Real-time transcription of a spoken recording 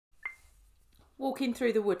Walking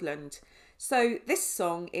Through the Woodland. So this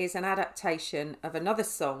song is an adaptation of another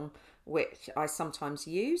song which I sometimes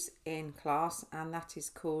use in class, and that is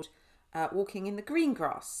called Walking in the Green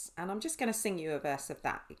Grass. And I'm just going to sing you a verse of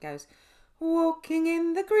that. It goes, walking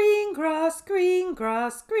in the green grass, green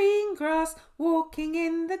grass, green grass, walking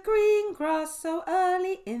in the green grass so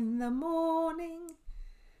early in the morning.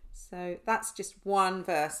 So that's just one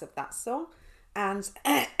verse of that song. And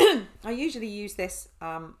I usually use this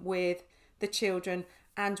with the children,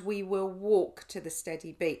 and we will walk to the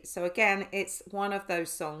steady beat. So again, it's one of those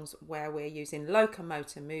songs where we're using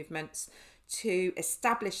locomotor movements to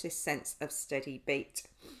establish this sense of steady beat.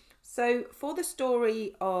 So for the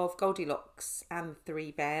story of Goldilocks and the Three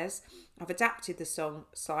Bears, I've adapted the song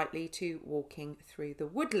slightly to Walking Through the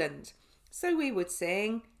Woodland. So we would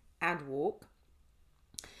sing and walk.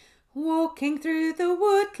 Walking through the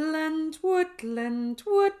woodland, woodland,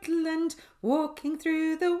 woodland, walking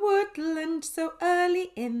through the woodland so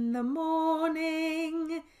early in the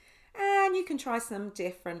morning. And you can try some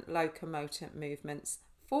different locomotor movements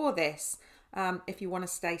for this. If you want to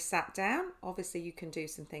stay sat down, obviously you can do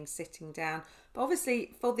some things sitting down. But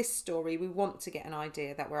obviously for this story, we want to get an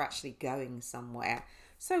idea that we're actually going somewhere.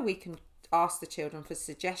 So we can ask the children for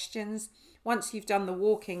suggestions. Once you've done the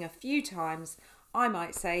walking a few times, I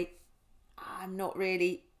might say, I'm not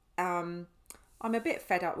really, I'm a bit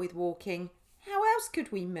fed up with walking. How else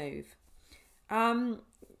could we move?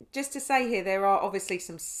 Just to say here, there are obviously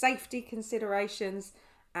some safety considerations,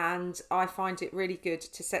 and I find it really good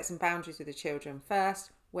to set some boundaries with the children first,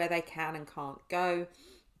 where they can and can't go,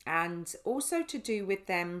 and also to do with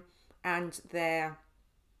them and their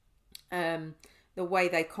the way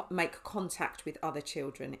they make contact with other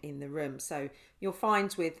children in the room. So you'll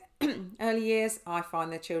find with early years, I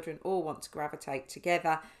find the children all want to gravitate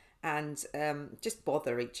together and just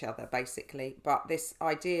bother each other basically. But this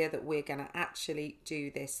idea that we're going to actually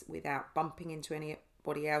do this without bumping into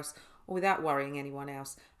anybody else or without worrying anyone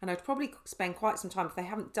else. And I'd probably spend quite some time, if they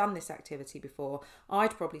haven't done this activity before,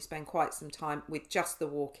 I'd probably spend quite some time with just the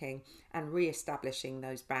walking and re-establishing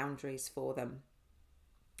those boundaries for them.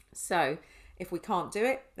 So if we can't do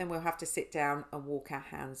it, then we'll have to sit down and walk our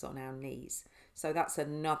hands on our knees. So that's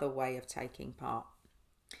another way of taking part.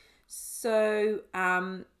 So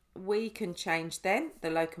we can change then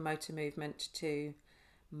the locomotor movement to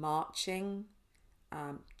marching,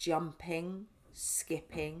 jumping,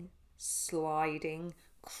 skipping, sliding,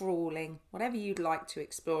 crawling, whatever you'd like to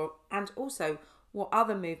explore, and also what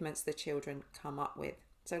other movements the children come up with.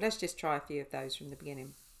 So let's just try a few of those from the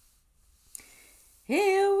beginning.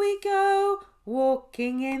 Here we go,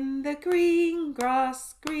 walking in the green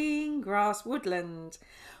grass, woodland.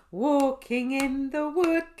 Walking in the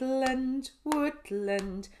woodland,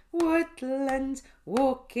 woodland, woodland.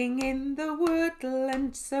 Walking in the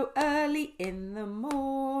woodland so early in the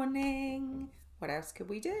morning. What else could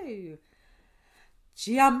we do?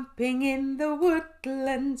 Jumping in the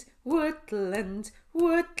woodland, woodland,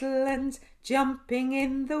 woodland. Jumping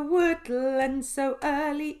in the woodland so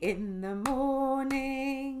early in the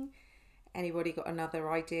morning. Anybody got another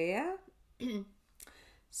idea?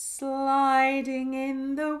 Sliding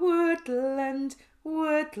in the woodland,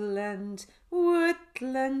 woodland,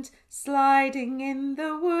 woodland. Sliding in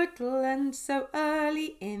the woodland so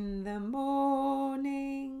early in the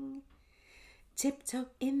morning. Tiptoe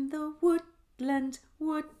in the woodland,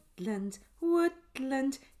 woodland,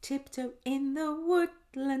 woodland. Tiptoe in the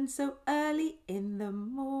woodland so early in the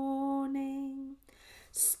morning.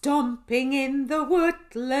 Stomping in the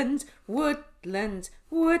woodland, woodland,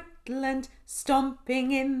 woodland.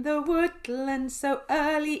 Stomping in the woodland so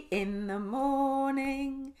early in the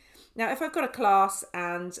morning. Now, if I've got a class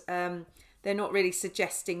and they're not really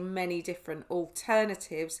suggesting many different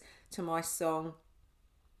alternatives to my song,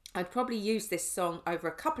 I'd probably use this song over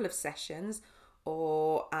a couple of sessions,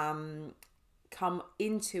 or come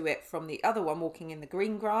into it from the other one, Walking in the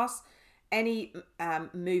Green Grass. Any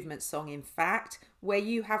movement song, in fact, where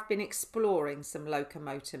you have been exploring some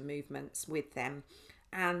locomotor movements with them.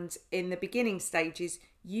 And in the beginning stages,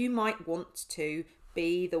 you might want to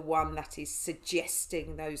be the one that is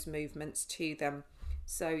suggesting those movements to them.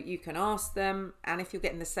 So you can ask them, and if you're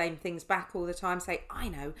getting the same things back all the time, say, I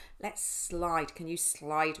know, let's slide. Can you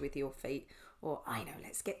slide with your feet? Or I know,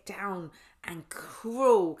 let's get down and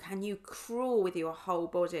crawl. Can you crawl with your whole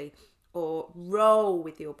body? Or roll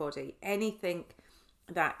with your body? Anything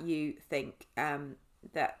that you think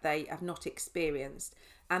that they have not experienced.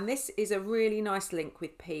 And this is a really nice link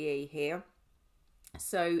with PE here.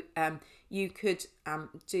 So you could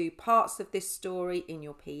do parts of this story in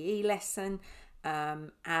your PE lesson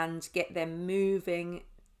and get them moving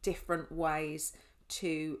different ways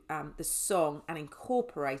to the song and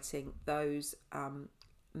incorporating those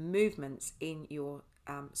movements in your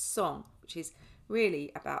song, which is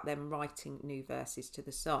really about them writing new verses to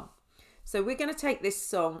the song. So we're going to take this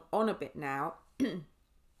song on a bit now.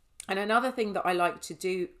 And another thing that I like to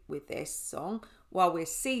do with this song while we're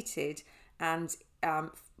seated, and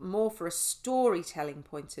more for a storytelling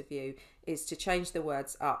point of view, is to change the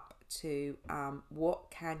words up to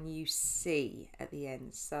what can you see at the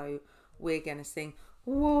end. So we're going to sing,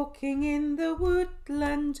 walking in the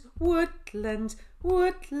woodland, woodland,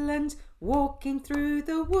 woodland, walking through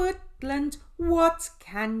the woodland, what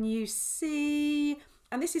can you see?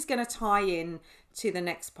 And this is going to tie in to the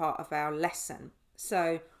next part of our lesson.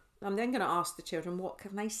 So I'm then going to ask the children, what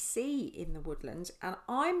can they see in the woodland? And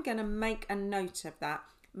I'm going to make a note of that,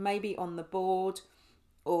 maybe on the board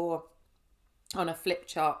or on a flip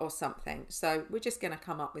chart or something. So we're just going to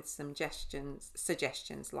come up with some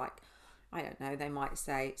suggestions like, I don't know, they might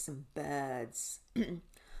say some birds.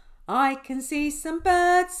 I can see some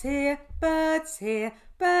birds here, birds here,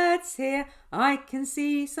 birds here. I can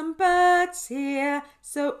see some birds here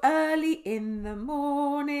so early in the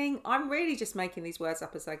morning. I'm really just making these words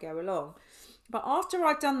up as I go along. But after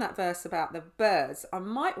I've done that verse about the birds, I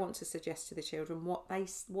might want to suggest to the children what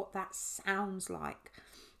that sounds like.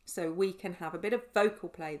 So we can have a bit of vocal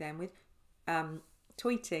play then with tweeting,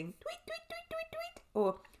 tweet, tweet, tweet, tweet, tweet,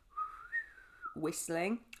 or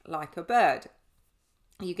whistling like a bird.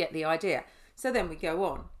 You get the idea. So then we go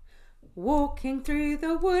on. Walking through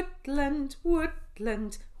the woodland,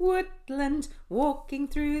 woodland, woodland, walking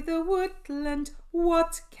through the woodland,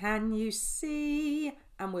 what can you see?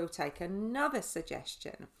 And we'll take another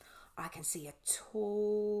suggestion. I can see a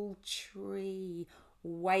tall tree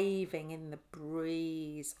waving in the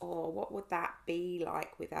breeze. Oh, what would that be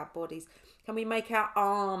like with our bodies? Can we make our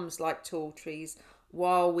arms like tall trees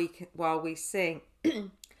while we sing?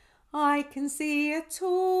 I can see a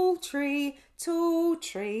tall tree, tall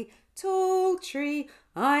tree, tall tree.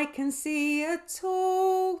 I can see a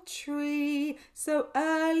tall tree so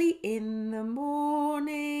early in the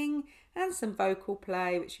morning. And some vocal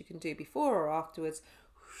play, which you can do before or afterwards.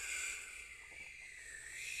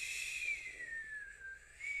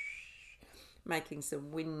 Making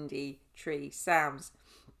some windy tree sounds.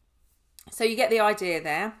 So you get the idea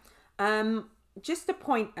there. Just a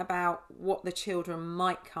point about what the children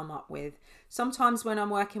might come up with. Sometimes when I'm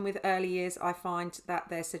working with early years, I find that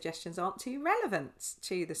their suggestions aren't too relevant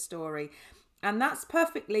to the story, and that's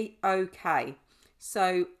perfectly okay.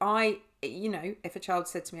 So if a child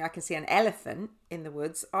said to me, I can see an elephant in the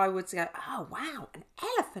woods, I would go, oh wow, an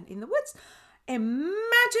elephant in the woods. Imagine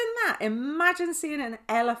that. Imagine seeing an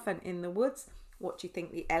elephant in the woods. What do you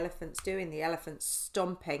think the elephant's doing? The elephant's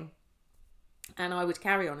stomping. And I would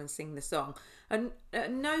carry on and sing the song. And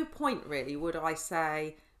at no point really would I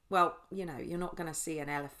say, well, you're not going to see an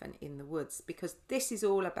elephant in the woods, because this is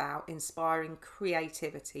all about inspiring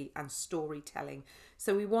creativity and storytelling.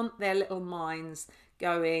 So we want their little minds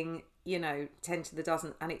going, 10 to the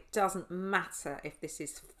dozen, and it doesn't matter if this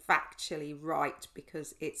is factually right,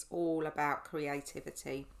 because it's all about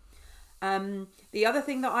creativity. The other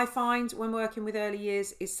thing that I find when working with early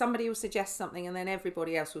years is somebody will suggest something and then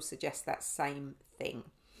everybody else will suggest that same thing.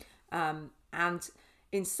 And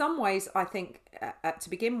in some ways, I think to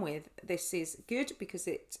begin with, this is good, because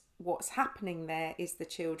what's happening there is the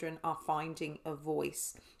children are finding a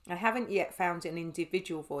voice. I haven't yet found an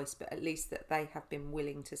individual voice, but at least that they have been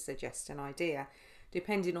willing to suggest an idea.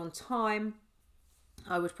 Depending on time,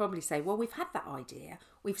 I would probably say, well, we've had that idea,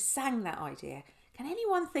 we've sang that idea. Can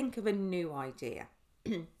anyone think of a new idea?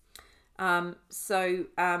 So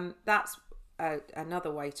that's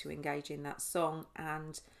another way to engage in that song.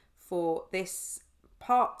 And for this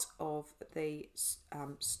part of the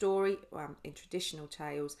story in traditional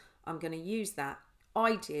tales, I'm going to use that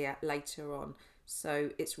idea later on.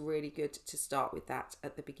 So it's really good to start with that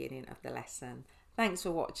at the beginning of the lesson. Thanks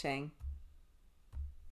for watching.